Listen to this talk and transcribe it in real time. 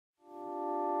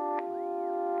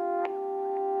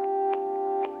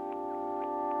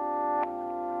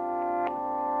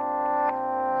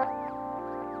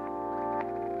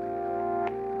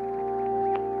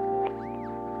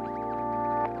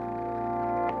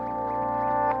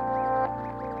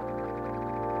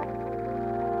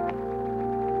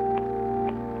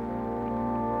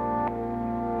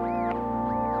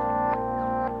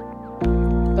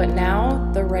But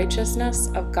now the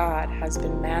righteousness of God has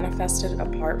been manifested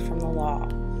apart from the law.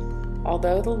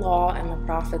 Although the law and the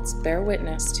prophets bear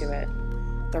witness to it,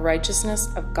 the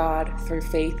righteousness of God through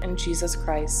faith in Jesus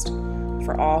Christ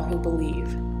for all who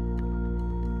believe.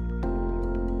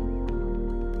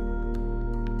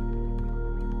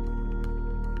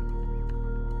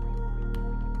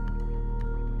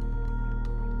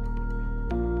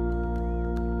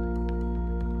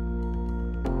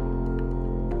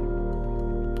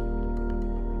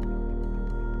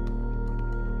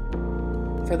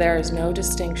 For there is no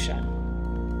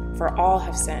distinction, for all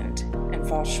have sinned and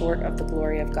fall short of the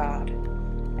glory of God,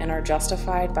 and are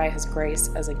justified by his grace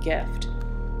as a gift,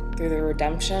 through the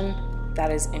redemption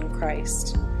that is in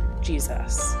Christ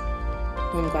Jesus,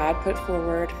 whom God put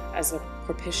forward as a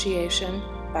propitiation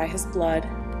by his blood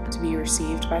to be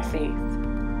received by faith.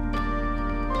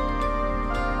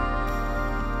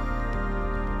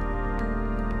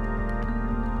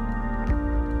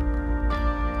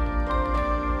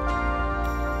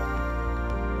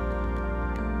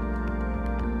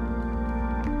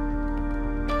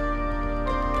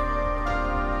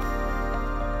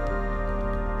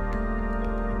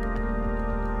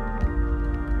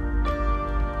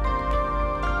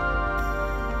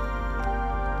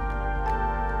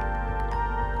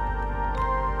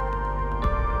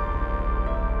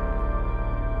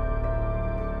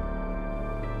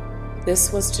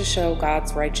 This was to show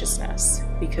God's righteousness,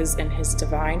 because in his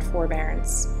divine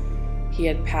forbearance he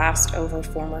had passed over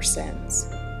former sins.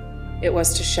 It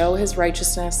was to show his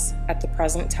righteousness at the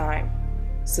present time,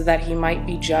 so that he might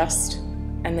be just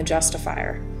and the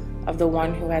justifier of the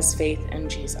one who has faith in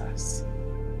Jesus.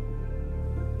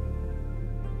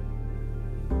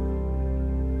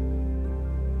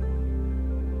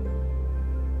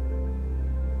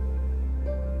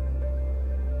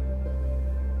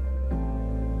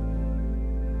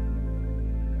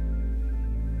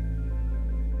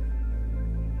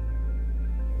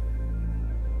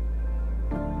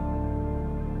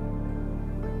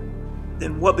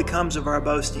 Then what becomes of our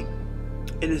boasting?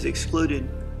 It is excluded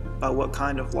by what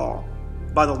kind of law?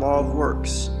 By the law of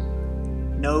works?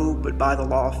 No, but by the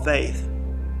law of faith.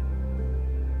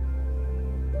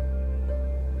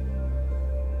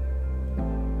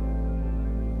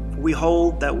 For we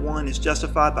hold that one is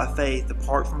justified by faith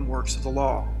apart from works of the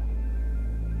law.